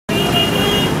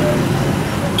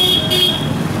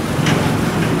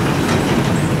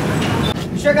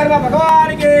विश्वकर्मा भगवान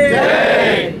की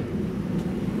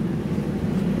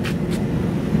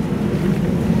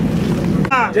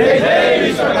जय जय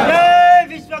विश्वकर्मा जय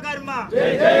विश्वकर्मा जय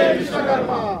जय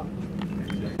विश्वकर्मा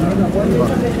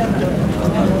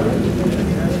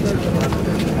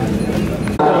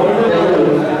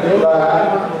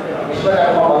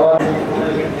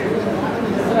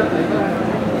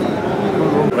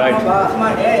right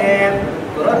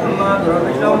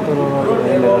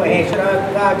गुरुदेवो महेश्वर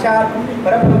साक्षात्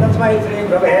परब्रह्म तस्मै श्री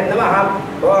गुरवे नमः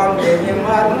ओम देवीं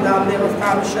वारुणां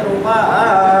देवस्थां स्वरूपा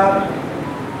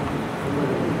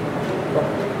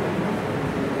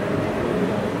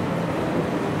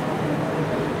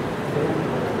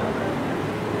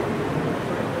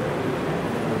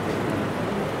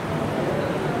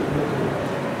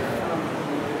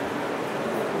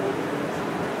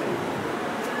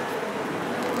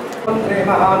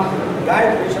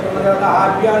गायत्री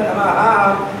शब्दमदाभ्यां नमः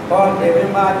ओम देवीं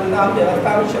वारुणां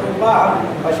देवस्थां स्वरूपा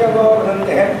अशोको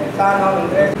वृन्दे सानो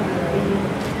वृन्दे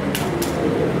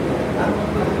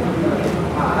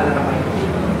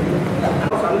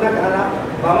सन्नकाला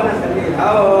वामन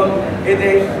सन्निधौ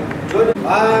इति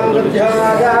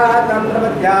ज्योतिर्भामृत्याया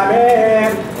तन्त्रपद्यामे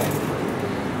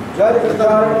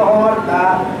ज्योतिर्मुहूर्ता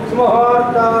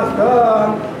सुमुहूर्तस्तु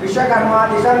विश्वकर्मा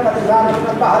दिशन्पतिसानः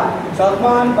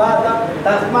सत्मान् पाद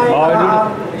तस्मै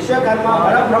विश्वकर्मा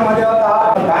परब्रह्म देवता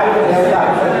गायत्री देवता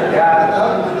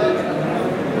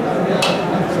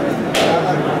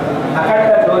अखंड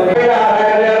ज्योति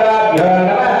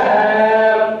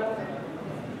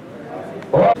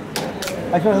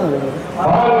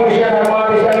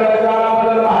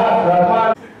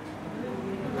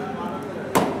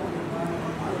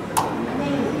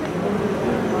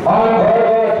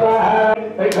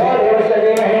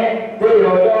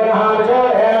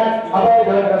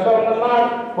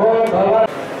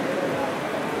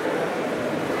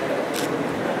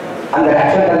अंदर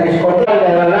एक्शन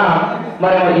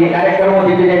मैं कार्यक्रम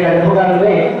दिग्विजय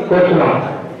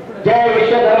जय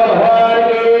विश्वकर्मा भगवान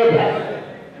की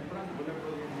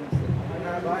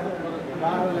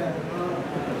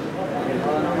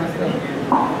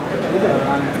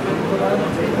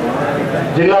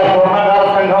जिला स्वर्णकार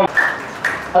संघम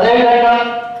अदे विधंगा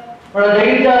మన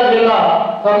జగిత్యాల జిల్లా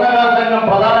స్వర్ణకార సంఘం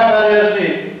ప్రధాన కార్యదర్శి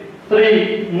శ్రీ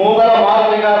మూగల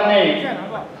మారుతి గారిని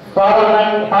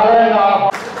సాధారణంగా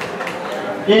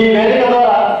ఈ వేదిక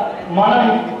ద్వారా మనం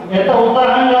ఎంత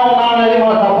ఉత్సాహంగా ఉన్నామనేది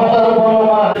మన తపస్సు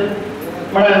రూపంలో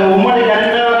మన ఉమ్మడి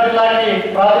కరీంనగర్ జిల్లాకి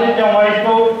ప్రాతినిధ్యం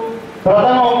వహిస్తూ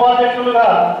ప్రధాన ఉపాధ్యక్షులుగా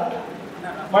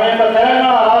మన యొక్క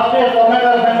తెలంగాణ రాష్ట్రీయ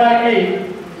స్వర్ణకార సంఘానికి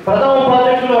ప్రథమ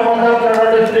ఉపాధ్యక్షులు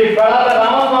కొనసాగుతున్నటువంటి శ్రీ కళాల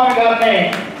రామస్వామి గారిని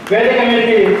వేదిక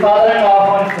మీదకి సాధారణంగా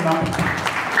ఆహ్వానిస్తున్నాం.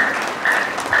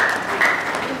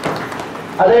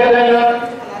 అదేవిధంగా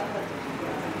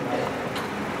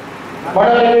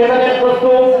మనల్ని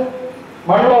వేదనేస్తూ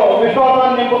మనలో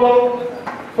విశ్వాసాన్ని నింపుతూ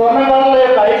స్వర్ణకారుల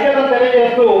యొక్క ఐక్యతను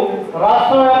తెలియజేస్తూ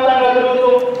రాష్ట్ర వ్యాప్తంగా తిరుగుతూ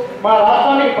మన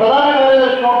రాష్ట్రానికి ప్రధాన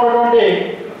కార్యదర్శి ఉన్నటువంటి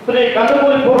శ్రీ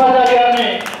కందుకూరి పూర్వాచార్య గారిని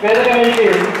వేదిక మీదకి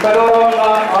సగౌరవంగా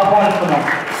ఆహ్వానిస్తున్నాం.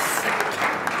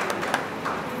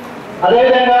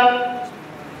 అదేవిధంగా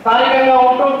స్థానికంగా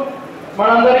ఉంటూ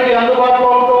మనందరికీ అందుబాటులో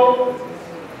ఉంటూ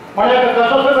మన యొక్క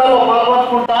కష్టసుఖాల్లో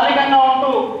పాల్పంచుకుంటూ స్థానికంగా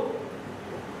ఉంటూ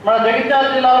మన జగిత్యాల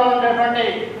జిల్లాలో ఉండేటువంటి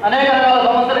అనేక రకాల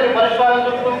సమస్యలకి పరిష్కారం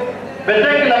చూపుతూ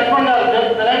బెజ్జంకి లక్ష్మణ్ గారు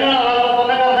తెలంగాణ రాష్ట్ర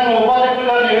స్వర్ణకార సంఘం ఉపాధ్యక్షులు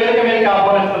గారిని వేదిక మీదకి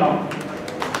ఆహ్వానిస్తున్నాం.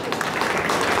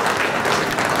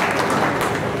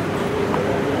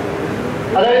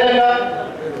 అదేవిధంగా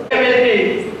మీదకి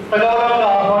సగౌరవంగా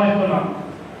ఆహ్వానిస్తున్నాం.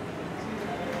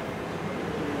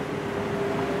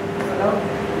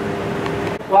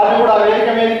 వారిని కూడా వేదిక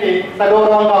మీదకి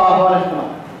సగౌరవంగా ఆహ్వానిస్తున్నాం.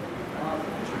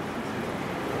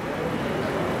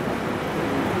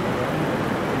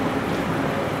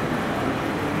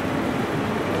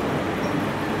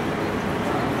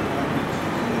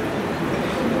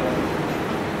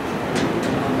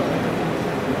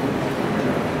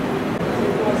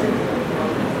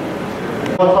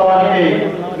 ఉత్సవానికి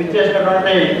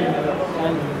విచ్చేసినటువంటి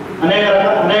అనేక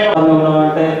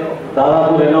అంటే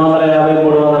దాదాపు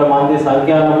 250-300 మంది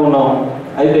సంఖ్య అనుకున్నాం.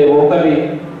 అయితే ఒకటి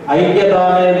ఐక్యత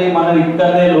అనేది మనం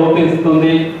ఇక్కడనే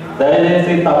లోపిస్తుంది.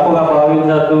 దయచేసి తప్పుగా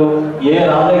భావించద్దు. ఏ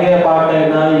రాజకీయ పార్టీ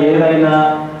అయినా ఏదైనా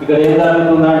ఇక్కడ ఏం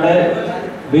జరుగుతుందంటే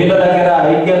వీళ్ళ దగ్గర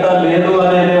ఐక్యత లేదు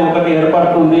అనేది ఒకటి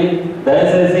ఏర్పడుతుంది.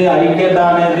 దయచేసి ఐక్యత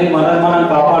అనేది మనం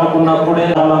కాపాడుకున్నప్పుడే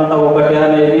వాళ్ళంతా ఒకటి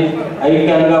అనేది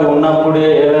ఐక్యంగా ఉన్నప్పుడే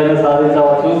ఏదైనా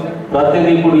సాధించవచ్చు. ప్రతిదీ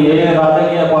ఇప్పుడు ఏ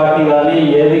రాజకీయ పార్టీ కానీ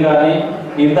ఏది కానీ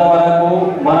ఇంతవరకు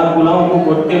మన కులంకు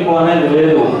గుర్తింపు అనేది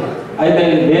లేదు. అయితే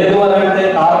లేదు అని అంటే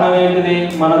కారణం ఏంటిది?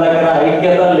 మన దగ్గర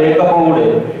ఐక్యత లేకపోవడే.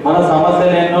 మన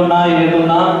సమస్యలు ఎన్నున్నా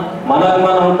ఏదున్నా మనకు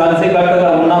మనం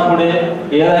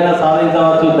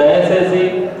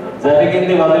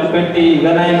పెట్టి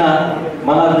ఇకనైనా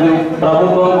మన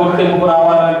ప్రభుత్వం గుర్తింపు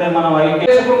రావాలంటే మనం ఐక్య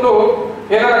చేసుకుంటూ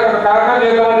ఏదైనా కార్యక్రమం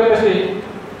చేద్దామని చెప్పేసి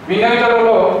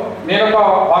విన్నవించడంలో నేను ఒక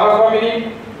భాగస్వామిని.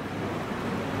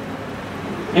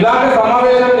 ఇలాంటి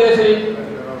సమావేశం చేసి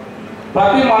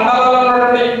ప్రతి మండలంలో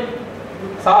ఉన్నటువంటి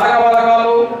సాధక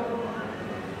పథకాలు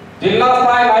జిల్లా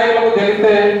స్థాయి నాయకులకు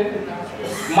తెలిస్తే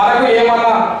మనకు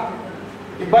ఏమన్నా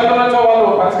ఇబ్బందుల నుంచో వాళ్ళు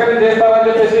పరిష్కారం చేస్తారని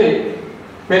చెప్పేసి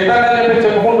పెట్టాలని చెప్పి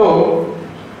చెప్పుకుంటూ,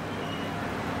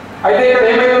 అయితే ఇక్కడ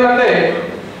ఏమైందంటే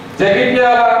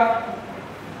జగిత్యాల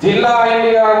జిల్లా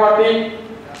అయింది కాబట్టి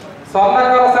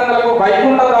స్వర్ణకార సంఘాలకు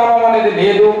వైకుంఠ ధామం అనేది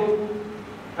లేదు.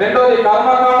 రెండోది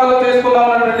కర్మకాండలు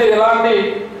చేసుకుందామన్నటువంటి ఎలాంటి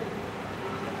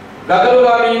గదులు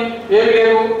కానీ ఏమి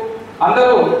లేవు.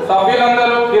 అందరూ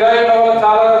సభ్యులందరూ కిరాయి ఉన్న వాళ్ళు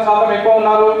చాలా శాతం ఎక్కువ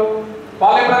ఉన్నారు.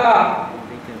 వాళ్ళు ఎప్పుడన్నా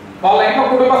వాళ్ళ ఇంట్లో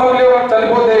కుటుంబ సభ్యులు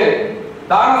చనిపోతే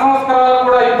దాన సంస్కారాలు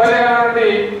కూడా ఇబ్బందికరమైనటువంటి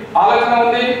ఆలోచన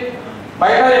ఉంది.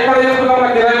 బయట ఎక్కడ చేసుకున్నా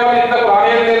కిరాయి వాళ్ళ ఇంట్లోకి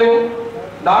రానియలేదు.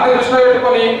 దాన్ని దృష్టిలో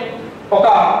పెట్టుకొని ఒక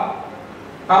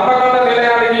కర్మకాండ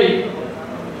నిలయానికి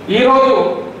ఈరోజు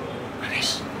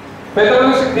పెద్ద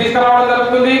దృష్టికి తీసుకురావడం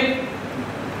జరుగుతుంది.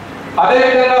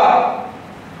 అదేవిధంగా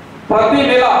ప్రతి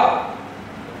నెల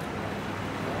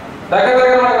దగ్గర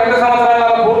మనకు 2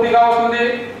 సంవత్సరాల పూర్తిగా వస్తుంది.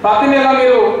 ప్రతి నెల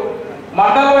మీరు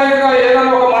మండల వైజ్గా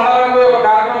ఏదైనా ఒక మండలంలో ఒక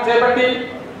కార్యక్రమం చేపట్టి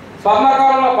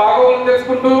స్వర్ణకాలంలో భాగవతం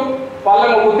తెలుసుకుంటూ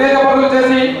వాళ్ళను ఉత్తేజపరులు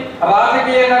చేసి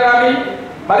రాజకీయంగా కానీ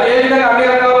మరి ఏ విధంగా అన్ని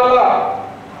రంగాలలో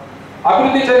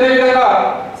అభివృద్ధి చెందే విధంగా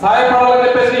సహాయపడాలని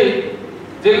చెప్పేసి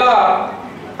జిల్లా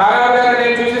కార్యాలయాన్ని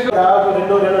నేను చూసి దాదాపు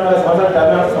 2-2.5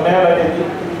 సంవత్సరాల సమయం పట్టింది.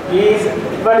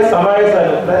 ఇటువంటి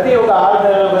సమావేశాలు ప్రతి ఒక 6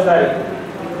 నెలల ఒకసారి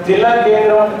జిల్లా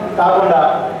కేంద్రం కాకుండా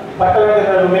పట్టణ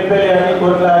కేంద్రాలు మిల్పల్లి అని,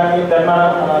 కోట్ల అని,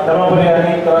 ధర్మపురి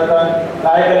అని, తర్వాత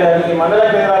రాయకల్లి అని, మండల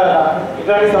కేంద్రాల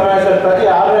ఇటువంటి సమావేశాలు ప్రతి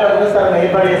 6 నెలల ఒకసారి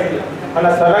ఏర్పాటు చేసి మన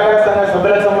సహకార సంఘ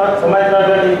సభ్యులకు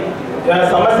సంబంధించినటువంటి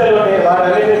సమస్యలు ఉంటే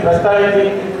వాటన్నిటిని ప్రస్తావించి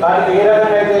వాటికి ఏ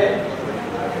రకంగా అయితే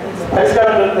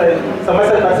పరిష్కారం దొరుకుతుంది,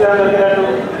 సమస్యలు పరిష్కారం దొరికినట్టు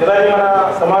ఎవరిని మన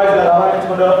సమావేశాలు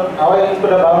ఆహ్వానించుకుంటే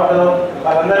బాగుంటుందో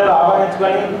వాళ్ళందరూ కూడా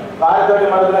ఆహ్వానించుకొని వారితో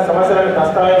మనకున్న సమస్యలను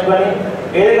ప్రస్తావించుకొని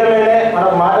వేదిక మీదనే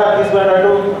మనకు మాట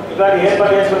తీసుకునేటట్టు ఇట్లాంటి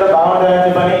ఏర్పాటు చేసుకుంటే బాగుంటుందని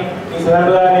చెప్పని ఈ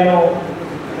సందర్భంగా నేను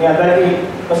మీ అందరికీ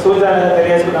ఒక సూచన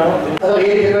తెలియజేసుకున్నాను.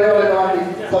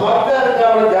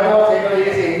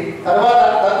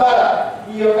 తద్వారా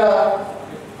ఈ యొక్క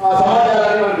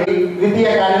సమాచారాన్ని మనకి ద్వితీయ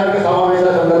కార్యవర్గ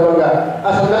సమావేశాల సందర్భంగా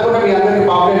మీ అందరికీ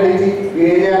పాంప్లెట్ ఇచ్చి మీరు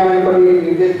ఏం చేయాలని కొన్ని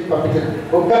నిర్దేశించి పంపించారు.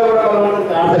 ఒక్కరు కూడా మనం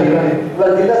ఆన్సర్ ఇవ్వాలి.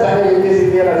 ఇవాళ జిల్లా సంఘం ఏం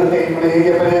చేసింది అని అడిగితే మనం ఏం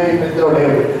చెప్పాలని ప్రశ్నలు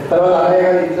ఉండేవి. తర్వాత అలాగే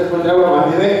ఇచ్చిన సూచన కూడా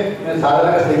మంచిదే, మేము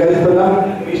సాధారణంగా స్వీకరిస్తున్నాం.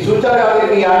 మీ సూచన కాదు,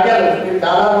 మీ ఆజ్ఞలు మీరు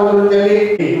చాలా రోజుల నుంచి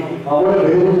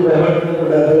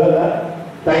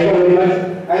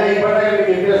ఆయన ఇప్పటికే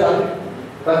మీకు చెప్పిన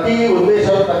ప్రతి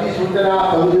ఉద్దేశం ప్రతి సూచన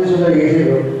సదుద్దేశంగా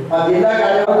చేసేది ఆ జిల్లా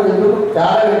కార్యవర్గం ఎందుకు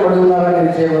చాలా పడుతున్నారనే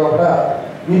విషయం కూడా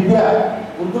విద్య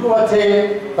ముందుకు వచ్చే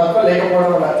తత్వం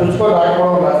లేకపోవడం వల్ల, చూసుకొని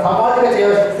రాకపోవడం వల్ల, సామాజిక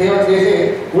సేవ చేసే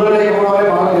గుణ లేకపోవడం వల్ల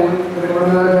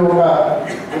మనం ఒక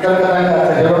అంతర్గతంగా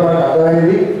చదవడం మనకు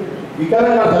అర్థమైంది.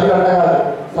 వికలంగా చదివి కాదు,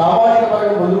 సామాజిక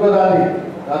పరంగా ముందుకు రాలి.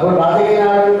 అప్పుడు రాజకీయ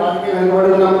వెనుకబడి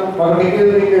ఉన్నాం. మాకు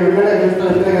వెంటనే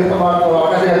గెలుస్తాం మాకు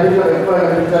అవకాశం కల్పించారు, ఎక్కువ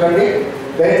కల్పించారండి.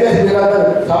 దయచేసి మీరందరూ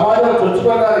సమాజంలో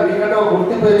చొచ్చుకొని రాలి, మీకంటే ఒక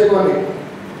గుర్తింపు తెచ్చుకోండి.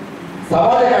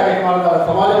 సమాజ కార్యక్రమాల ద్వారా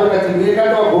సమాజంలో వచ్చి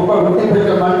మీకంటే ఒక గొప్ప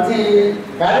గుర్తింపు మంచి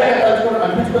కార్యకర్తలు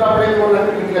అనిపించుకున్నప్పుడే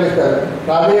ఇంటికి కలుస్తారు.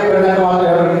 రాజకీయ పరిణామం మాత్రం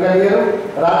ఎవరు ఇంటికి కలిగారు,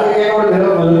 రాజకీయంగా కూడా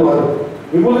మీరు మొదలుకోవాలి.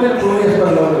 విభూతిని పూర్తి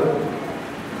చేసుకుంటారు.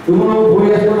 విభులు పూర్తి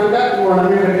చేసుకున్నాక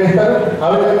అన్ని పెట్టేస్తారు.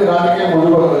 కాబట్టి రాజకీయం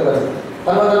మొదలుకోగలుగుతారు.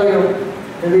 తర్వాత మీరు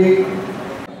ఇది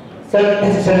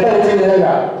సెంటర్ ఇచ్చే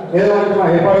విధంగా ఏదో ఒకటి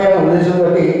మనం ఏర్పాటు చేయాలని ఉద్దేశంతో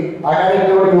ఆ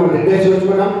కార్యక్రమం మేము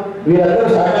నిర్దేశించుకున్నాం. మీరందరూ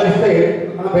సహకరిస్తే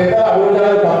మన పెద్ద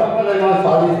అభివృద్ధాలు తప్పకుండా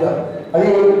సాధిస్తారు. అది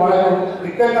మనకు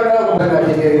వికృతంగా ఒక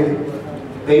చేసేది.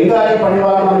 ఇంకా ఈ పని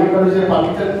వాళ్ళు మనం ఇక్కడ నుంచి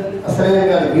పంపించడం అసలే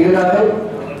కాదు. వీలు కాదు.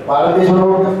 భారతదేశంలో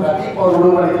ప్రతి పౌరుడు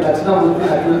మనకి నచ్చిన వృత్తి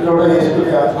అభివృద్ధి కూడా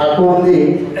చేసుకునే హక్కు ఉంది.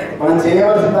 మనం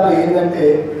చేయవలసిన ఏంటంటే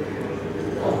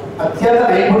అత్యంత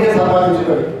నైపుణ్యం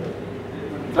సంపాదించుకొని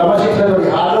క్రమశిక్షణ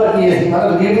హార్డ్ వర్క్ చేసి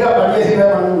మనం నీట్గా పనిచేసి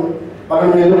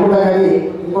మనం ఎదుర్కొంటాం. కానీ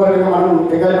ఇంకో రకంగా మనం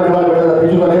దగ్గర పడి వాళ్ళు పెట్టాలి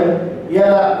తప్పించుకోలేము.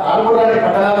 ఇవాళ ఆల్మూరు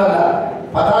పట్టణాల వల్ల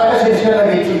పతాక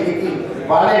శీర్షికలకు ఎక్కి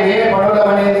వాళ్ళే నేనే పడవడం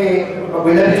అనేది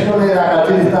విడరించుకునే నాకు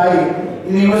వచ్చింది స్థాయి.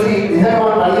 ఇది చూసి నిజంగా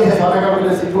మనం పనిచేసే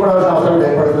స్వర్ణకాలం సిగ్గుపడాల్సిన అవసరం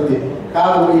ఏర్పడుతుంది.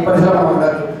 కాదు, ఈ పరిశ్రమ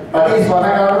ఉండదు. ప్రతి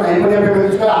స్వర్ణకాలం నైపుణ్యం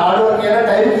పెంచుకొని హార్డ్ వర్క్ అయినా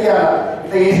టైంకి ఇవ్వాలి.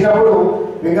 ఇట్లా చేసినప్పుడు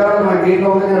విగ్రహాలు మన దీంట్లో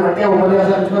ఉంటుంది బట్టే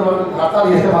ఉపన్యాసాలు అర్థాలు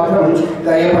చేస్తే మాత్రం ఇది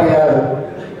అయ్యే పని కాదు.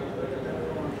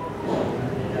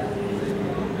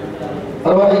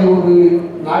 తర్వాత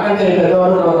నాకంటే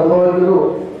పెద్దవాళ్ళు 2 రోజులు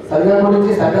సంఘం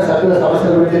గురించి సంఘ సభ్యుల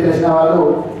సమస్యల గురించి తెలిసిన వాళ్ళు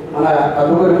మన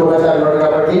కందుకూరి పూర్వచారు ఉన్నారు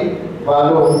కాబట్టి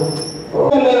వాళ్ళు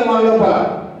మన లోపల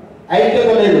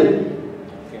ఐక్యత లేదు.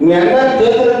 మీ అందరి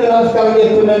చేతులకి నమస్కారం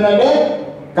చేస్తుందంటే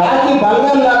కాకి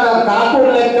బల్గం లాగా కాకుడు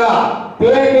లెక్క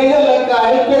పేద లెక్క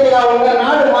ఐక్యతగా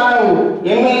ఉన్ననాడు మనం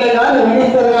ఎమ్మెల్యే కానీ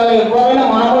మినిస్టర్ కానీ ఎవరైనా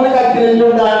మన ముందుగా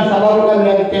తిరుగుతుంటారని సభగా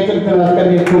నేను చేతులకి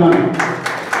నమస్కారం చేస్తున్నాను.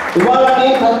 ఇవాళ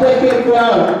నేను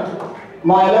సంతోషిస్తున్నాను.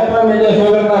 మా ఎలక్ట్రానిక్ మీడియా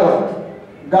సోదరు గారు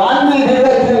గాంధీ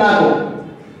దిగొచ్చింది నాకు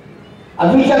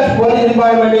అఫీషియల్స్ పోలీస్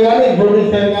డిపార్ట్మెంట్ కానీ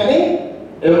జ్యుడిషియల్ కానీ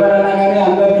ఎవరైనా కానీ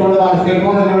అందరూ చూడాలి. సెల్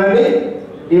ఫోన్ చూడండి.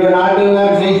 ఇవి నాటి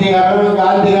గారు చేసి గారు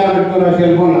గాంధీ గారు పెట్టుకున్నారు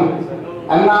సెల్ ఫోన్.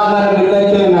 అన్నాధార బిల్లు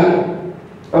వచ్చేది నాకు.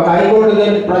 ఒక హైకోర్టు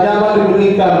ప్రజాపాలన బిల్లు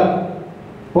ఇచ్చారు.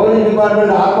 పోలీస్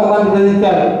డిపార్ట్మెంట్ ఆత్మబంధు బిల్లు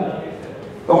ఇచ్చారు.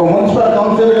 ఒక మున్సిపల్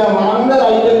కౌన్సిలర్గా మనందరూ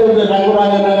ఐక్యత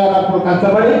రంగురాజన్న గారు అప్పుడు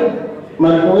కష్టపడి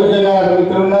మరి పోలీస్ గారు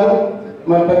మిత్రులు ఉన్నారు.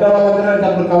 మరి పెద్దవాళ్ళందరూ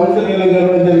అప్పుడు కౌన్సిలింగ్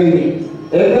జరగడం జరిగింది.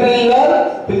 Every year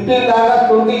 15th August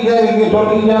 20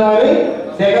 January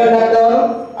 2nd October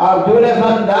ఆ జూలై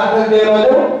 1st డాక్టర్ డే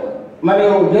రోజు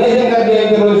మరియు జయశంకర్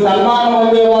జయంతి రోజు సన్మానం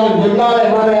అందే వాళ్ళు జిల్లాలో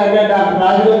ఎవరు అంటే డాక్టర్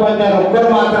రాజీవ్ పంచాయత్ ఒక్కరు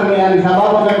మాత్రమే అని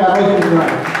సభాపతిగా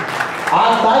ఆలోచిస్తున్నారు. ఆ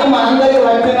స్థాయి మనందరికీ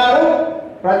వచ్చినాడు.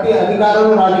 ప్రతి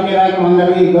అధికారులు రాజకీయ నాయకులు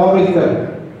అందరికీ గౌరవిస్తారు.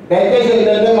 దయచేసి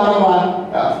ఏంటంటే మనం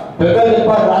పెద్దలు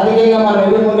చెప్పారు రాజకీయంగా మనం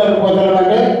ఎందుకు ముందరకు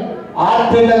పోతున్నామంటే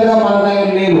ఆర్థికంగా మన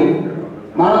దగ్గర లేదు.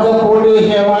 మనతో పోటీ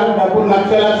చేసేవాళ్ళు డబ్బులు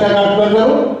లక్షలు ఖర్చు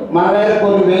పెడతారు. మన దగ్గర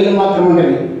కొన్ని వేలు మాత్రం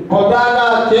ఉంటుంది. కొత్తగా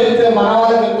చేస్తే మన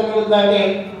వాళ్ళకి ఎంత మిగులుతుందంటే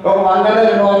ఒక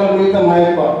 100-200 మిగులుతాం. మా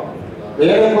ఎక్కువ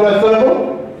వేరే కులస్తులకు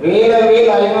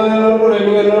 500 నోట్లు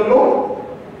 2000 నోట్లు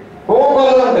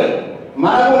కోకొలు ఉంటాయి.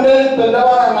 మనకు ఉండేది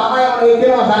పెద్దవాళ్ళ మామయ్య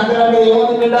ఇచ్చిన సంక్రాంతి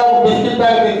ఏముంది బిడ్డ బిస్కెట్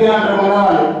ప్యాకెట్ తెచ్చినంటారు మన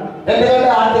వాళ్ళు. ఎందుకంటే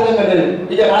ఆర్థికంగా లేదు.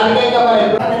 ఇక రాజకీయంగా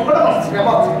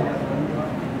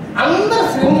అందరూ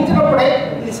శ్రమించినప్పుడే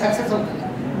ఇది సక్సెస్ అవుతుంది.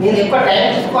 నేను ఎక్కువ టైం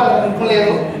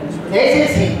తీసుకోవాలనుకోలేదు.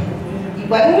 దయచేసి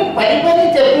ఇవన్నీ పది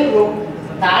చెప్పిండ్రు.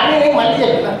 దాన్ని మళ్ళీ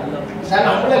చెప్పిన దాన్ని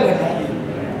అప్పుడే పెట్టాను.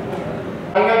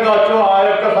 సంఘం కావచ్చు, ఆ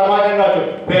యొక్క సమాజం కావచ్చు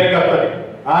పేరుకి వస్తుంది.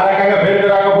 ఆ రకంగా పేరుకు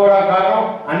రాకపోవడం కారణం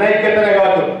అనైక్యతనే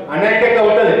కావచ్చు. అనైక్యత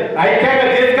ఉంటుంది. ఐక్యంగా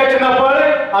తీసుకొచ్చినప్పుడు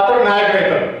అతడు నాయకుడు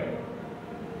అవుతాడు.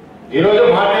 ఈరోజు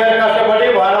మాట్లాడే కష్టపడి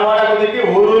వాడవాడకు తిరిగి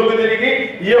ఊరుకు తిరిగి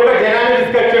ఈ యొక్క జనాన్ని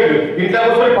తీసుకొచ్చాడు. ఇంట్లో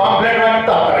కూర్చొని పాంప్లెట్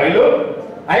వాడుతారు. వీళ్ళు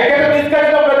ఐక్యత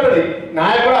తీసుకొచ్చినప్పుడు వస్తుంది.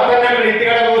 నాయకుడు అతన్ని అక్కడ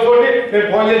ఇంటికాడ కూర్చోండి నేను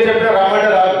ఫోన్ చేసి చెప్పిన రమ్మంటే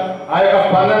రాదు. ఆ యొక్క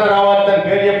స్పందన రావాలి అని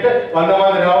పేరు చెప్తే 100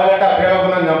 మంది రావాలంటే ఆ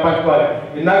ప్రేమకున్నాను చంపించుకోవాలి.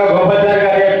 ఇందాక గోపాచారి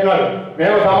గారు చెప్తున్నారు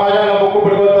మేము సమాజంలో ముక్కు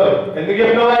పిడుగుతారు. ఎందుకు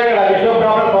చెప్తున్నావా ఇక్కడ విశ్వ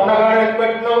బ్రాహ్మణ స్వర్ణకాలం ఎందుకు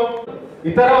పెట్టుకున్నావు?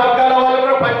 ఇతర వర్గాల వాళ్ళు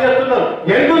కూడా పనిచేస్తున్నారు.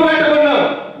 ఎందుకు పెట్టుకున్నావు?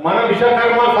 మనం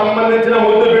విశ్వకర్మకు సంబంధించిన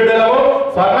ముద్దు బిడ్డలము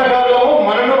స్వర్ణకారులము.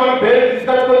 మనను మనం పేరు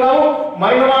తీసుకొచ్చుకున్నాము.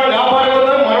 మనను మనం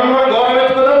కాపాడుకుందాం. మనను మనం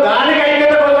గౌరవించుకుందాం. దానికి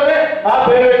ఐక్యత కోసమే ఆ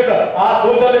పేరు పెట్టుకుంటాం. ఆ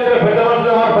సూచనలు ఇచ్చిన పెద్ద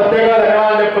మనుషులు మనం ప్రత్యేకంగా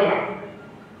ధన్యవాదాలు చెప్తున్నాం.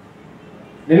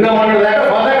 నిన్న మన దాకా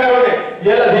స్వర్ణకారుడే.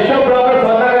 ఇలా విశ్వ బ్రాహ్మణ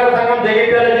స్వర్ణకార సంఘం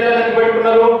జగిత్యాల జిల్లా నుంచి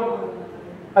పెట్టుకున్నారు.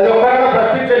 అది ఒక్కరైనా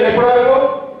ప్రశ్నించారు ఎప్పటివరకు?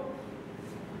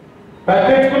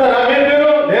 ప్రశ్నించుకున్నారా మీరు?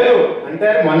 లేదు. అంటే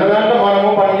మన దాంట్లో మనము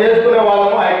పని చేసుకునే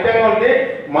వాళ్ళము ఐక్యంగా ఉండి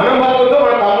మనం బతుకుతూ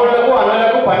మన తమ్ముళ్లకు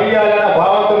అన్నలకు పని చేయాలనే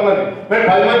భావంతో ఉన్నది. మేము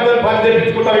 10 మందితో పని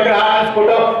చేయించుకుంటాం. ఇక్కడ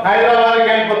ఆడించుకుంటాం. హైదరాబాద్కి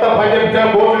వెళ్ళి కొత్త పని చేయించాం.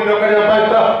 బోర్డు ఒకటి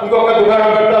సంపాదిస్తాం, ఇంకొక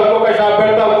దుకాణం పెడతా, ఇంకొక షాప్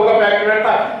పెడతా, ఇంకొక ఫ్యాక్టరీ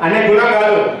పెడతా అనే గుణం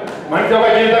కాదు. మనిషి ఒక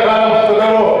జీవితకాలం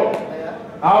బతుకుతాము.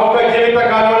 ఆ ఒక్క జీవిత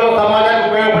కాలంలో సమాజానికి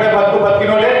ఉపయోగపడే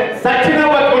బతికినోడే సచ్చినా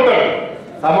బతుకుంటాడు.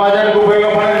 సమాజానికి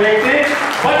ఉపయోగపడే వ్యక్తి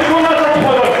బతుకున్నా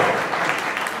చచ్చిపోతాడు.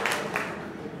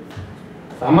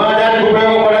 సమాజానికి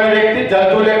ఉపయోగపడే వ్యక్తి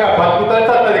జంతువులేక బతుకుతుంది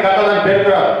చస్తుంది కథ దాని పేరు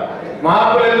రాదు.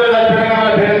 మహాత్ములు ఎందుకు చచ్చిపోయినా మన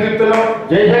పేరు తిరుగుతున్నాం.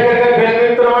 జయశంకర్ గారి పేరు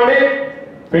తిరుగుతున్నాం అండి.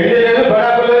 పెళ్లి లేదు,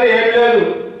 బడాకులు లేదు, ఏం లేదు.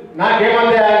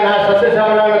 నాకేమంటే నా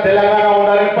సస్యశ్యామలంగా తెలంగాణ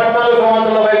ఉండాలి. 14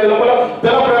 సంవత్సరాల వయసు లోపల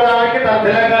కుల ప్రధానికి తన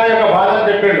తెలంగాణ యొక్క బాధను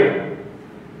చెప్పాడు.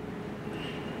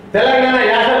 తెలంగాణ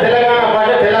యాస, తెలంగాణ భాష,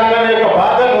 తెలంగాణ యొక్క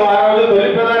బాధను ఆ రోజు తొలి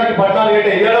ప్రధానికి 14 ఏట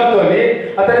ఇవ్వడంతో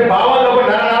అతని భావాల లోపల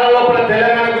నరనాల లోపల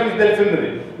తెలంగాణ గురించి తెలిసింది.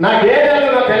 నాకే తెలుసు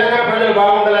నా తెలంగాణ ప్రజలు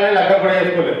బాగుండాలని లెక్క కూడా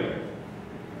చేసుకోలేదు.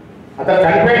 అతను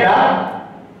చనిపోయినా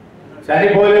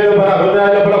చనిపోలేదు. మన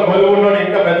హృదయాల లోపల కొలుగున్నాడు,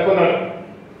 ఇంకా బ్రతుకున్నాడు.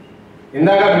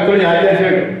 ఇందాక మిత్రుడు యాద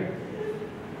చేసాడు.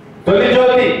 తొలి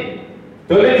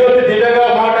జ్యోతి దివ్యగా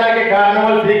మారడానికి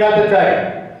కారణం శ్రీకాంతాచారి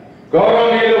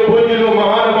గౌరవనీయులు పూజ్యులు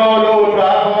మహానుభావులు. ఇప్పుడు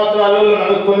 6 సంవత్సరాలు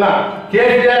నడుస్తున్న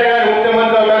కేసీఆర్ గారు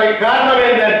ముఖ్యమంత్రి అవడానికి కారణం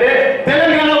ఏంటంటే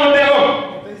తెలంగాణ ఉద్యమం.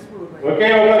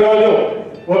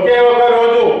 ఒకే ఒక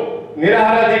రోజు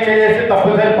నిరాహార దీక్ష చేసి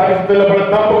తప్పనిసరి పరిస్థితుల్లో కూడా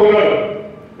తప్పుకున్నాడు.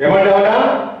 ఏమంటావునా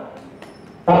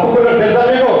తప్పుకున్నాడు? తెలుసా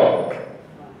మీకు?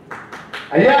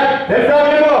 అయ్యా తెలుసా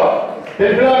మీకు?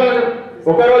 తెలిసిన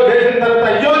ఒకరోజు చేసిన తర్వాత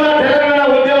అయ్యో నా తెలంగాణ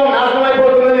ఉద్యమం నాశనం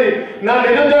అయిపోతున్నది,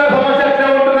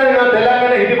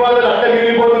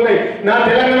 నా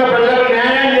తెలంగాణ ప్రజలకు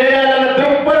న్యాయం చేయాలన్న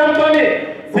దృక్పథంతో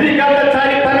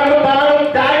శ్రీకాంతాచారి తనకు తాను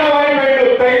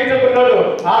త్యాగమైపోయాడు, తగ్గించుకున్నాడు,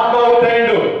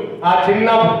 ఆత్మాహుతైండు. ఆ చిన్న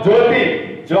జ్యోతి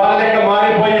జ్వాల లెక్క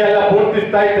మారిపోయి అలా పూర్తి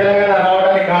స్థాయి తెలంగాణ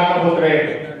రావడానికి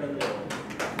కారణమవుతున్నాయండి.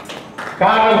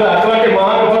 కారణం అటువంటి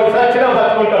మహానుభావుడు సచ్చినా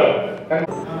బతుకుంటాడు.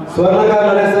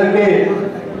 స్వర్ణకారులు అనేసరికి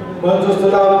మనం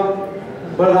చూస్తున్నాం,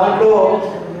 మన దాంట్లో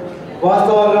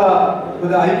వాస్తవంగా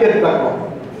కొద్దిగా ఐక్యత తక్కువ.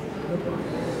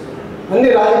 అన్ని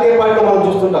రాజకీయ పార్టీలు మనం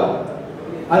చూస్తుంటాం.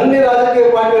 అన్ని రాజకీయ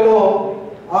పార్టీలో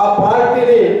ఆ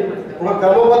పార్టీని ఒక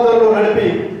క్రమబద్ధంలో నడిపి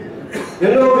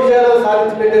ఎన్నో విజయాలు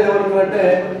సాధించి పెట్టేది ఎవరుందంటే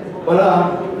మన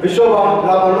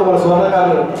విశ్వబ్రాహ్మణులు, మన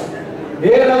స్వర్ణకారులు.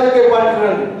 ఏ రాజకీయ పార్టీ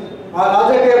రండి, ఆ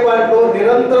రాజకీయ పార్టీలో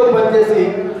నిరంతరం పనిచేసి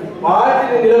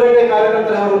పార్టీని నిలబెట్టే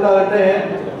కార్యకర్తలు ఎవరు ఉంటారంటే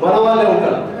మన వాళ్ళే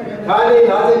ఉంటారు. కానీ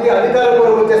రాజకీయ అధికారం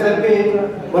కొరకు వచ్చేసరికి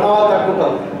మన వాళ్ళు తక్కువ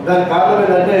ఉంటారు. దానికి కారణం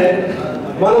ఏంటంటే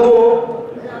మనము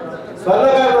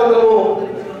స్వర్ణకారులందరము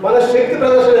మన శక్తి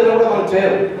ప్రదర్శన కూడా మనం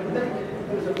చేయము.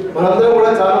 మనందరం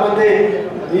కూడా చాలా మంది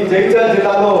ఈ జగిత్యాల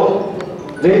జిల్లాలో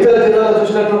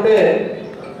చూసినట్టుంటే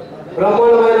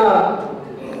బ్రహ్మాండమైన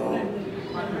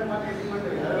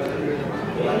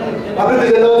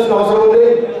అభివృద్ధి చెందవలసిన అవసరం ఉంది.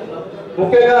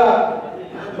 ముఖ్యంగా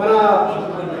మన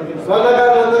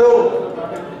స్వర్ణకారులందరూ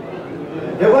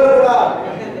ఎవరు కూడా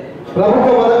ప్రభుత్వ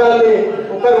పథకాన్ని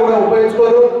ఒక్కరు కూడా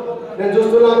ఉపయోగించుకోరు. నేను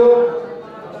చూస్తున్నాను,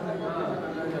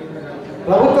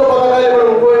 ప్రభుత్వ పథకాన్ని మనం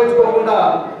ఉపయోగించుకోకుండా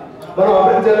మనం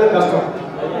అభివృద్ధి చేయడం కష్టం.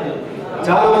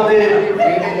 చాలా మంది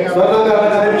స్వర్ణకారులు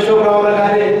కానీ విశ్వబ్రాహ్మణులు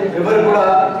కానీ ఎవరు కూడా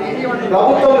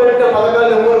ప్రభుత్వం పెట్టిన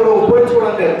పథకాలను ఎవరు కూడా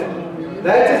ఉపయోగించుకోవడం లేదు.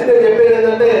 దయచేసి నేను చెప్పేది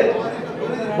ఏంటంటే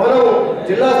మనం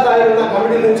జిల్లా స్థాయి ఉన్న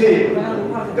కమిటీ నుంచి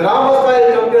గ్రామ స్థాయి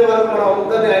కమిటీ వరకు మనం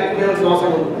అందరినీ యాక్టివ్ చేయాల్సిన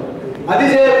అవసరం ఉంది. అది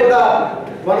చేయకుండా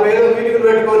మనం ఏదో మీటింగ్లు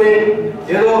పెట్టుకొని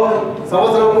ఏదో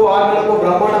సంవత్సరంకు 6 నెలలకు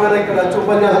బ్రహ్మాండమైన ఇక్కడ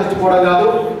ఉపన్యాసాలు ఇచ్చుకోవడం కాదు.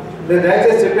 నేను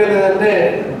దయచేసి చెప్పేది ఏంటంటే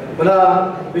మన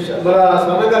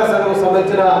స్వర్ణకార సంఘం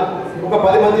సంబంధించిన ఒక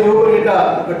 10 మంది యువకులు గిట్ట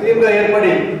ఒక టీంగా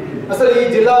ఏర్పడి అసలు ఈ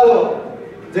జిల్లాలో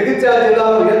జగిత్యాల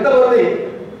జిల్లాలో ఎంతమంది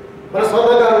మన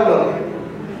స్వర్ణకారులు ఉన్నారు,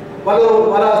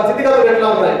 వాళ్ళ స్థితిగతులు ఎట్లా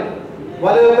ఉన్నాయి,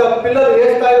 వాళ్ళ యొక్క పిల్లలు ఏ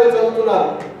స్థాయిలో చదువుతున్నారు,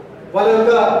 వాళ్ళ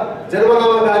యొక్క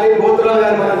జన్మనామం కానీ గోత్రాలు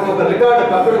కానీ మనకు ఒక రికార్డు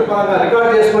కంప్యూటర్ పరంగా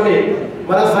రికార్డు చేసుకొని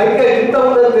మన సంఖ్య ఇంత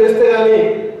ఉందని తెలిస్తే కానీ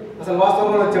అసలు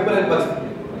వాస్తవంగా చెప్పలేని పరిస్థితి.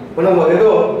 మనం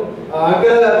ఏదో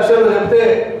అంకెల విషయంలో చెప్తే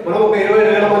మనం ఒక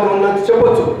 20,000 మంది ఉన్నట్టు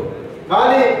చెప్పొచ్చు.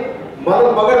 కానీ మనం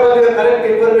పగడబందిగా కరెక్ట్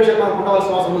ఇన్ఫర్మేషన్ మనకు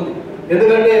ఉండవలసిన అవసరం ఉంది.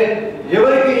 ఎందుకంటే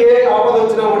ఎవరికి ఏ ఆపద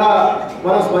వచ్చినా కూడా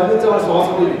మనం స్పందించవలసిన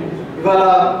అవసరం ఉంది. ఇవాళ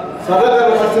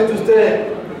స్వర్ణకారుల పరిస్థితి చూస్తే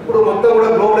ఇప్పుడు మొత్తం కూడా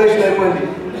గ్లోబలైజేషన్ అయిపోయింది.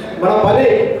 మన పని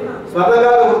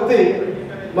స్వర్ణకారుల వృత్తి,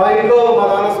 మా ఇంట్లో మా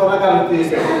నాన్న స్వర్ణకారుల వృత్తి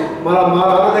చేశారు. మా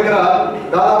నాన్న దగ్గర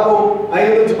దాదాపు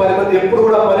 5 నుంచి 10 మంది ఎప్పుడు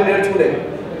కూడా పని నేర్చుకునేది.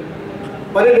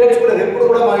 ఎప్పుడు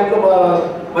కూడా మా ఇంట్లో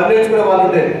పని నేర్చుకునే వాళ్ళు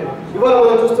ఉండేది. ఇవాళ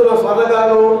మనం చూస్తున్న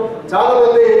స్వర్ణకారులు చాలా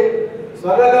మంది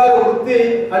స్వర్ణకారు వృత్తి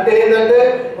అంటే ఏంటంటే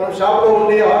మనం షాప్లో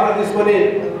ఉండి ఆర్డర్ తీసుకొని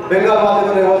బెంగాల్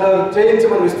బాధ్యతను చేయించి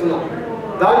మనం ఇస్తున్నాం.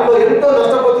 దాంట్లో ఎంతో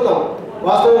నష్టపోతున్నాం.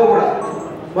 వాస్తవం కూడా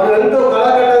మనం ఎంతో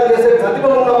కళాఖండాలు చేసే ప్రతిభ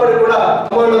ఉన్నప్పటికీ కూడా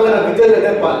సమానమైన విద్యను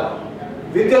నేర్పాలి.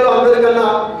 విద్యలో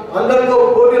అందరితో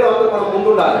పోటీలో మనం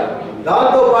ముందుండాలి.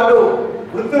 దాంతో పాటు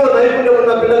వృత్తిలో నైపుణ్యం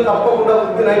ఉన్న పిల్లలు తప్పకుండా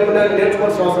వృత్తి నైపుణ్యాన్ని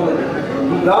నేర్చుకోవాల్సిన అవసరం ఉంది.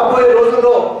 రాబోయే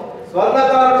రోజుల్లో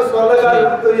స్వర్ణకారులు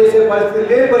వృత్తులు చేసే పరిస్థితి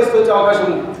లేని పరిస్థితి వచ్చే అవకాశం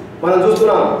ఉంది. మనం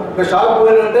చూస్తున్నాం, ఒక షాప్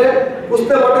పోయినంటే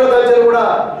పుస్తక బట్టల దంచలు కూడా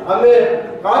అమ్మే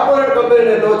కార్పొరేట్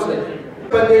కంపెనీలు ఎన్నో వచ్చినాయి.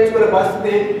 పని చేయించుకునే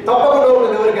పరిస్థితి తప్పకుండా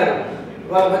ఉంటుంది ఎవరికైనా.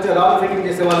 వాళ్ళు మంచిగా రాళ్ళు ఫిట్టింగ్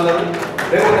చేసే వాళ్ళు,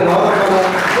 లేకపోతే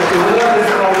నవరత్నాలు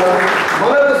చేసే వాళ్ళు,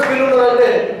 మనకు స్కిల్ ఉన్నదంటే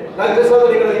నాకు తెలిసిన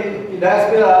ఇక్కడ ఈ డాష్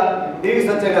మీద టీవీ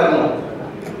సత్యకారులు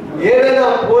ఏదైనా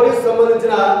పోలీస్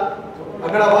సంబంధించిన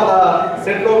అక్కడ వాళ్ళ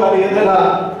సెట్లో కానీ ఏదైనా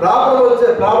ప్రాబ్లం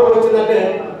వచ్చిందంటే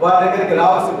వారి దగ్గరికి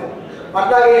రావాల్సిందే.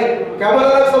 అట్లాగే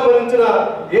కెమెరాలకు సంబంధించిన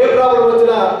ఏ ప్రాబ్లం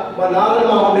వచ్చినా మా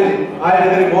నాన్న ఉండేది, ఆయన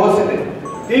దగ్గరికి పోవాల్సిందే.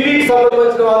 టీవీకి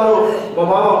సంబంధించిన వాళ్ళు మా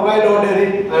మామ అబ్బాయిలో ఉండేది,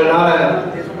 ఆయన నారాయణ.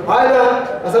 ఆయన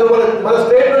అసలు మన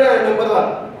స్టేట్లోనే ఆయన నెంబర్ 1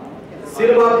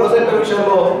 సినిమా ప్రొజెక్టర్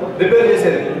విషయంలో రిపేర్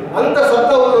చేసేది. అంత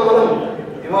సత్తా ఉన్న మనం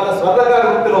ఇవాళ స్వర్ణకార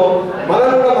వృత్తిలో మనం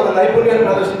కూడా మన నైపుణ్యాన్ని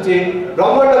ప్రదర్శించి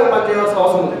బ్రహ్మాండంగా పనిచేయవలసిన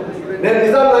అవసరం ఉంది. నేను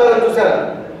నిజాం నగర్ చూశాను.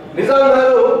 నిజాం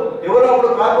నగర్ ఎవరో అప్పుడు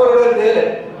కార్పొరేట్ చేయలే.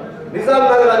 నిజాం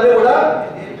నగర్ అన్నీ కూడా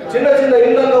చిన్న చిన్న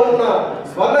ఇళ్లలో ఉన్న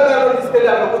స్వర్ణకారులను తీసుకెళ్లి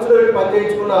అక్కడ కూర్చోబెట్టి పని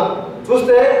చేయించుకున్న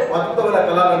చూస్తే అద్భుతమైన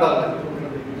కళాఖండాలు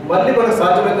మళ్ళీ మనకు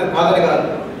సాధ్యమైతే కాదని కాదు.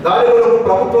 దాని కొరకు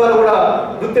ప్రభుత్వాలు కూడా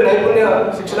వృత్తి నైపుణ్య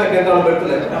శిక్షణ కేంద్రాలు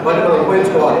పెడుతున్నాయి. వాటిని మనం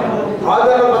ఉపయోగించుకోవాలి.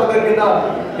 ఆధార పథకం కింద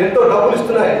ఎంతో డబ్బులు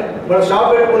ఇస్తున్నాయి. మనం షాప్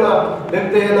పెట్టుకున్న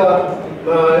లేకపోతే ఏదైనా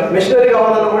మెషినరీ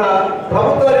కావాలన్నా కూడా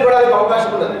ప్రభుత్వానికి కూడా అవకాశం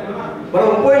ఉన్నది. మనం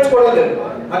ఉపయోగించుకోవడం లేదు.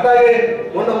 అట్లాగే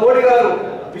మొన్న మోడీ గారు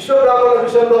విశ్వబ్రాహ్మణుల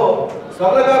విషయంలో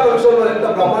స్వర్ణకారుల విషయంలో ఎంత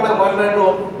బ్రహ్మాండంగా మాట్లాడినో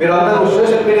మీరు అందరూ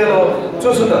సోషల్ మీడియాలో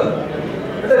చూస్తుంటారు.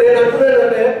 అంటే నేను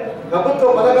అంటున్నానంటే ప్రభుత్వ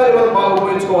పథకాన్ని మనం బాగా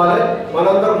ఉపయోగించుకోవాలి.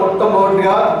 మనందరం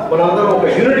మొట్టమొదటిగా మనందరం ఒక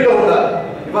యూనిట్గా ఉండాలి.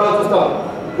 ఇవాళ చూస్తాం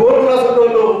గోల్డ్ రాసిన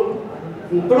వాళ్ళు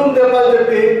తుడుం తెంపాలని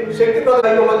చెప్పి శక్తి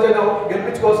ప్రధాన మధ్యలో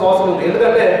గెలిపించుకోవాల్సిన అవసరం ఉంది.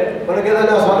 ఎందుకంటే మనకి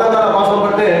ఏదైనా స్వర్ణకార భాషం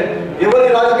పడితే ఎవరి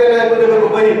రాజకీయ నాయకుల దగ్గరకు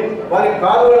పోయి వారికి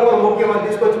కాలు కూడా ముఖ్యమని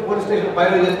తీసుకొచ్చి పోలీస్ స్టేషన్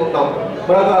ఫైల్ చేసుకుంటాం.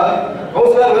 మన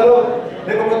కౌన్సిలర్ గాను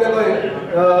లేకపోతే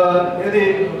ఏది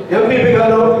ఎంపీపీ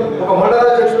గాను ఒక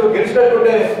మండలాధ్యక్షుడు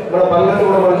గెలిచినట్టుంటే మన పనులను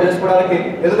కూడా మనం చేసుకోవడానికి.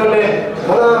 ఎందుకంటే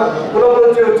మన కులం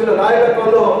నుంచి వచ్చిన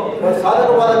నాయకత్వంలో మన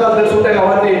సాధక బాధకాలు తెలుసుంటాయి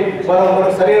కాబట్టి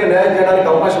మనకు సరైన న్యాయం చేయడానికి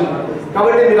అవకాశం ఉంది.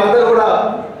 కాబట్టి మీరందరూ కూడా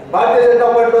భారతీయ జనతా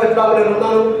పార్టీలో ఎట్లా నేను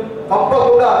ఉన్నాను.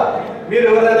 తప్పకుండా మీరు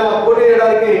ఎవరైనా పోటీ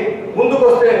చేయడానికి ముందుకు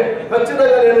వస్తే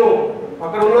ఖచ్చితంగా నేను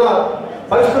అక్కడ ఉన్న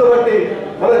పరిస్థితులు బట్టి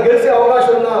మనం గెలిచే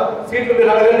అవకాశం ఉన్న సీట్లు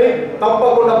మీరు అడగండి.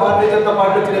 తప్పకుండా భారతీయ జనతా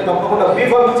పార్టీ నుంచి నేను తప్పకుండా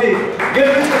బీఫామ్ ఇచ్చి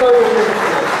గెలిపిస్తున్నాను.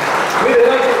 మీరు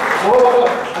ఎలాంటి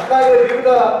అట్లాగే వివిధ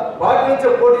పార్టీ నుంచి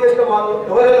పోటీ చేసిన వాళ్ళు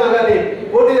ఎవరైనా కానీ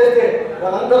పోటీ చేస్తే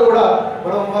వాళ్ళందరూ కూడా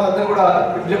వాళ్ళందరూ కూడా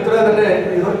చెప్తున్నదంటే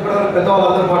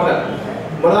పెద్దవాళ్ళందరూ మాట్లాడారు.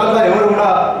 మన దాంట్లో ఎవరు కూడా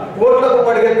కోట్లకు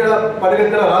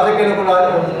పడిగెత్తిన రాజకీయ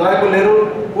నాయకులు లేరు,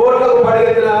 కోట్లకు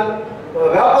పడిగెత్తిన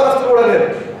వ్యాపారస్తులు కూడా లేరు.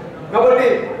 కాబట్టి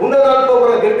ఉన్న దాంట్లో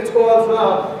మనం గెలిపించుకోవాల్సిన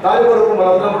దాని కొరకు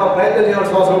మనందరం కూడా ప్రయత్నం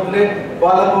చేయాల్సిన అవసరం ఉంటుంది.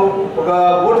 వాళ్ళకు ఒక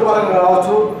ఓటు పరంగా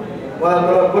కావచ్చు, మన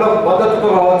కుల మద్దతుతో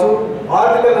కావచ్చు,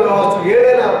 ఆర్థికంగా కావచ్చు,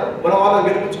 ఏదైనా మన వాళ్ళని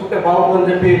గెలిపించుకుంటే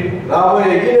బాగుంటుందని చెప్పి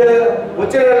రాబోయే ఈ నెల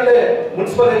వచ్చే నెలలే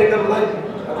మున్సిపల్ ఎన్నికలు ఉన్నాయి.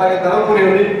 అలాగే ధర్మపురి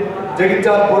ఉంది,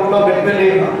 జగిత్యాల, కోట్ల, మెట్పల్లి,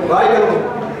 రాయకల్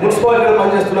మున్సిపాలిటీలో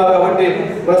పనిచేస్తున్నారు. కాబట్టి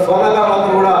మన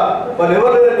స్వర్ణకారులందరూ కూడా వాళ్ళు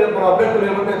ఎవరైనా మన అభ్యర్థులు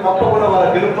ఏమంటే తప్పకుండా వాళ్ళ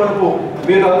గెలుపుకు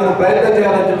మీరు అందరూ ప్రయత్నం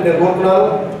చేయాలని చెప్పి నేను కోరుతున్నాను.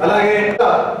 అలాగే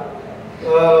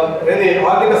ఏది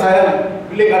ఆర్థిక సాయం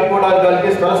బిల్లు కట్టుకోవడానికి దానికి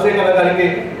స్థలసేకరణ దానికి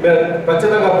మేము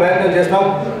ఖచ్చితంగా ప్రయత్నం చేస్తాం.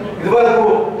 ఇదివరకు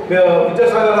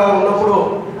విద్యాసాగర్ ఉన్నప్పుడు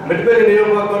మెట్పల్లి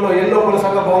నియోజకవర్గంలో ఎన్నో కుల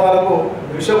సంఘ భవనాలకు,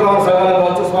 విశ్వబ్రాహ్మణ సంఘాలకు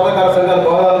కావచ్చు, స్వర్ణకార సంఘాల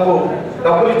భవనాలకు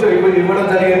డబ్బులు ఇవ్వడం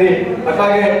జరిగింది.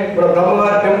 అట్లాగే మన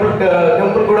బ్రహ్మగారి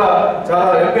టెంపుల్ కూడా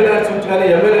చాలా ఎంపీ ల్యాండ్స్ నుంచి కానీ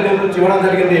ఎమ్మెల్యే నుంచి ఇవ్వడం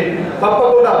జరిగింది.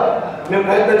 తప్పకుండా మేము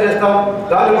ప్రయత్నం చేస్తాం.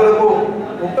 దాని వరకు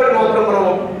ఒక్కటి మాత్రం మనం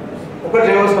ఒకటి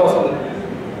చేయవలసిన అవసరం ఉంది.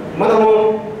 మనము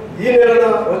ఈ నెల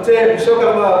వచ్చే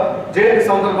విశ్వకర్మ జయంతి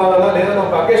సందర్భాలలో లేదా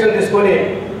ఒక అకేషన్ తీసుకొని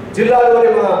జిల్లాలోని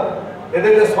మన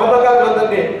ఏదైతే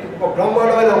స్వర్ణకారులందరినీ ఒక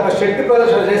బ్రహ్మాండమైన ఒక శక్తి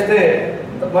ప్రదర్శన చేస్తే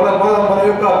మన మన మన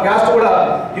యొక్క క్యాస్ట్ కూడా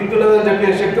ఇంతున్నదని చెప్పి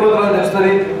శక్తివంతులని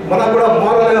తెలుస్తుంది. మనకు కూడా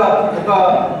మోరల్గా ఒక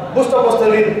బూస్టప్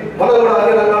వస్తుంది. మనం కూడా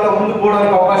అన్ని రంగాల్లో ముందుకు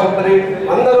పోవడానికి అవకాశం ఉంటుంది.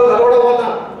 అందరూ కలవడం వల్ల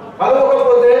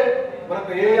కలవకపోతే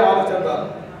మనకు ఏ ఆలోచన రాదు.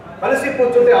 కలిసి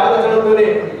కూర్చుంటే ఆలోచనతో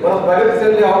మనం ప్రగతి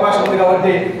చెందే అవకాశం ఉంది.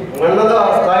 కాబట్టి మండల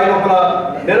స్థాయి లోపల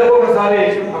నెలకొకసారి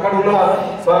అక్కడ ఉన్న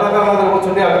స్వర్ణకారులందరూ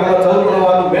కూర్చుంటే అక్కడ ఉన్న చదువుకున్న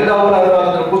వాళ్ళు, మేధావులు అనే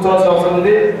వాళ్ళందరూ కూర్చోవాల్సిన అవసరం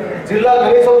ఉంది. జిల్లా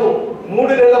కనీసం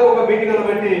 3 నెలలకు ఒక మీటింగ్లు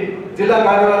పెట్టి జిల్లా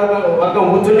కార్యవర్గం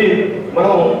కూర్చుని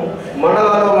మనం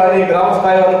మండలాల్లో కానీ గ్రామ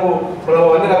స్థాయి వరకు మనం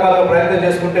అన్ని రకాలుగా ప్రయత్నం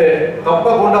చేసుకుంటే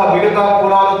తప్పకుండా మిగతా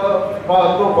కులాలతో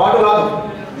పాటు కాదు,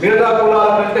 మిగతా కులాల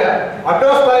కంటే అగ్ర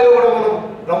స్థాయిలో కూడా మనం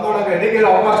బ్రహ్మాండంగా ఎదిగే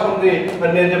అవకాశం ఉంది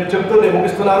అని నేను చెప్తూ నేను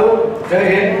ముగిస్తున్నాను. జై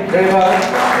హింద్, జై భారత్,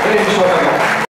 జై విశ్వకర్మ.